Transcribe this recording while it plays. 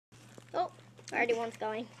Already one's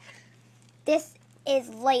going. This is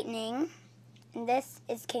Lightning, and this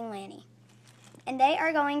is King Lanny. And they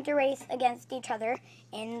are going to race against each other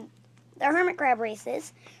in the Hermit Crab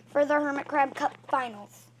races for the Hermit Crab Cup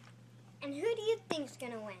Finals. And who do you think's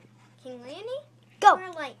gonna win? King Lanny Go!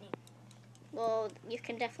 or Lightning? Well, you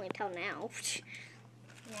can definitely tell now.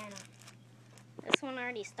 Yeah, I know. This one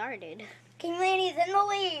already started. King Lanny's in the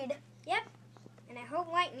lead. Yep. And I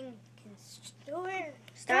hope Lightning can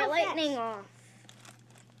Start Lightning off.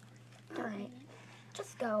 All right,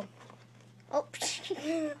 just go. Oh.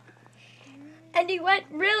 And he went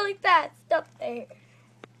really fast up there.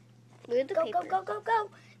 Move the Go, paper. go, go, go, go.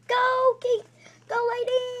 Go, Keith. Go,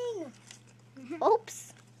 Lightning.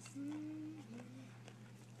 Oops.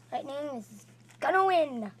 Lightning is gonna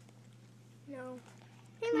win. No.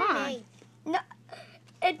 Come on. No,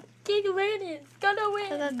 and King Lanny is gonna win.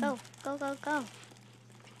 Go, go, go. Go, go, go.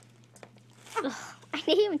 Ugh, I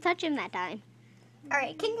didn't even touch him that time. All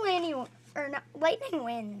right, King Lanny, or no, Lightning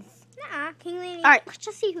wins. Nuh-uh. King Lanny. All right, let's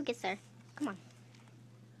just see who gets there. Come on.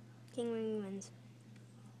 King Lanny wins.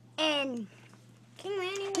 And King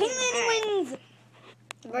Lanny wins. King Lanny wins.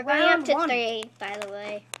 We're going up to Round 3, by the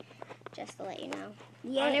way. Just to let you know.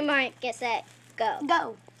 Yeah. On your mark, get set, go.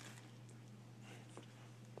 Go.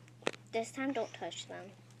 This time, don't touch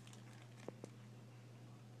them.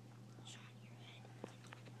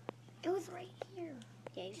 It was right here.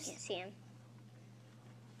 Yeah, you can't see him.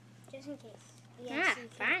 Just in case. Ah,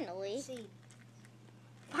 finally. See.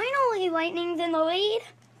 Finally, Lightning's in the lead.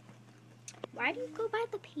 Why do you go by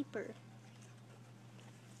the paper?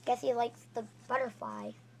 Guess he likes the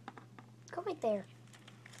butterfly. Go right there.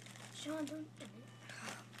 Sean, don't.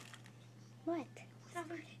 What?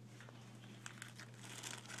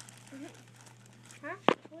 Huh?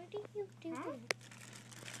 What are you doing? Huh?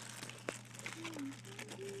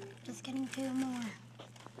 Just getting 2 more.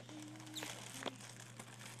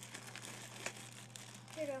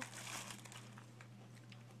 Here you go.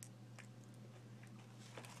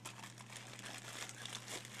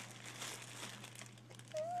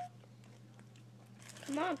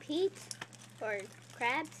 Come on, Pete. Or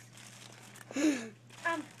crabs. Mhm.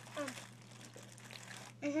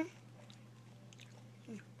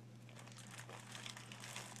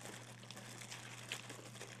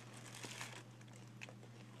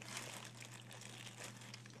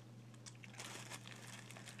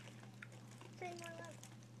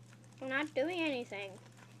 We're not doing anything.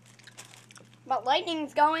 But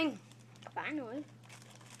Lightning's going. Finally.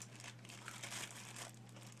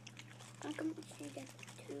 How come she gets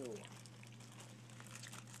 2?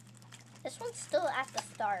 This one's still at the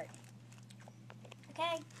start.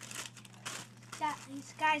 Okay.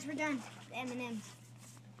 Guys, we're done. The M&M's.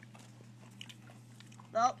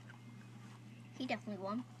 Well, he definitely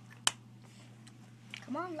won.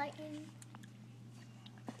 Come on, Lightning.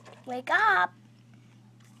 Wake up.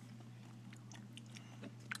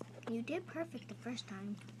 You did perfect the first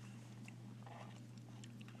time.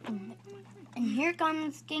 And here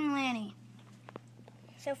comes King Lanny.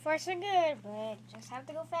 So far, so good, but just have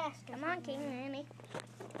to go faster. Come on, King Lanny.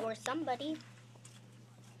 Or somebody.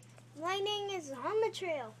 Lightning is on the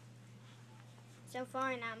trail. So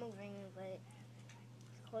far, not moving, but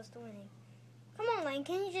it's close to winning. Come on, Lightning.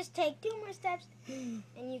 Can you just take 2 more steps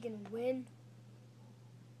and you can win?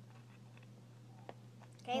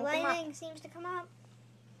 Okay, Well, come Lightning seems to come up.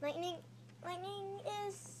 Lightning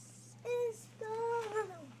is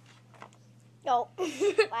Oh.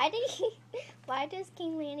 Why does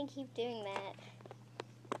King Lanny keep doing that?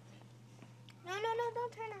 No,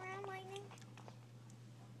 don't turn around, Lightning.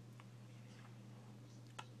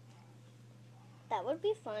 That would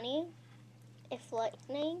be funny if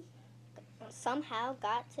Lightning somehow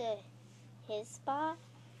got to his spot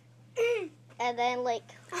and then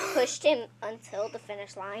pushed him until the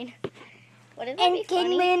finish line. Wouldn't that And be King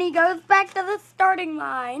funny? Lanny goes back to the starting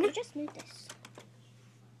line. You just moved this.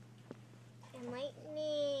 And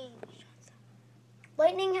Lightning.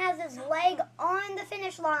 Lightning has his leg on the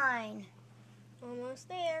finish line. Almost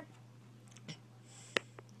there.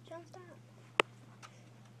 John, stop.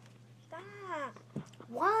 Stop.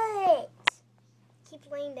 What?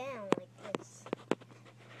 Keep laying down like this.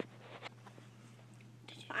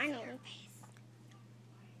 Finally.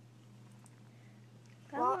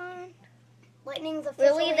 Come Well, on. Lightning's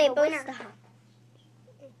officially Really, they the both winner. stop.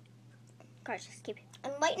 Gosh, just keep it.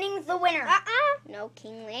 And Lightning's the winner. No,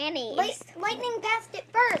 King Lanny. Lightning passed it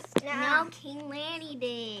first. No, King Lanny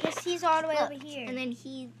did. Because he's all the way Look, over here. and then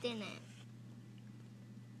he didn't.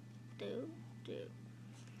 Do.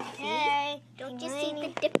 Okay. Don't King you see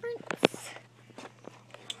Lanny. the difference?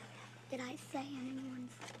 Did I say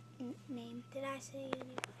anyone's name? Did I say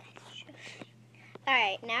anything?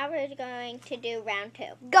 Alright, now we're going to do round 2.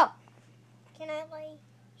 Go. Can I lay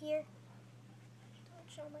here? Don't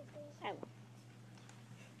show my face. I will.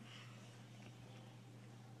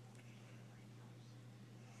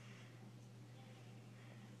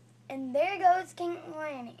 And there goes King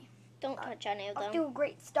Lanny. Don't touch any of Off them. to a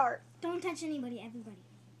great start. Don't touch anybody, everybody.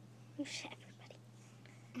 You said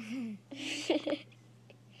everybody.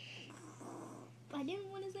 I didn't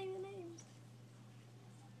want to say the names.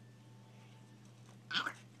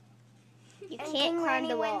 You And can't King climb Lanny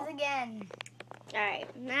the wall. wins again.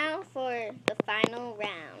 Alright, now for the final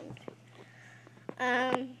round.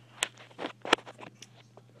 And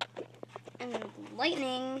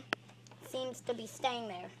lightning seems to be staying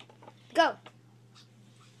there. Go.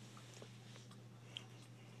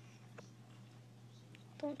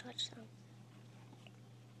 Don't touch them.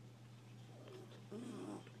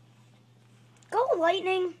 Go,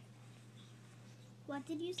 lightning. What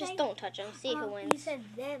did you say? Just don't touch them. See who You wins. said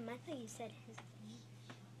them. I thought you said his.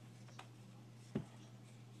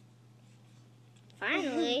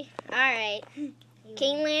 Finally. Alright.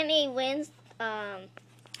 King Lanny wins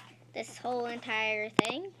this whole entire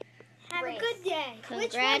thing. Have Race. a good day.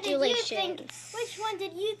 Congratulations. Which one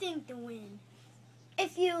did you think to win?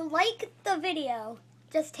 If you like the video,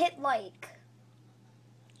 just hit like.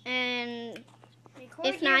 And Record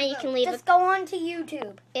if your not, you vote. can leave Just go on to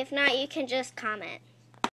YouTube. If not, you can just comment.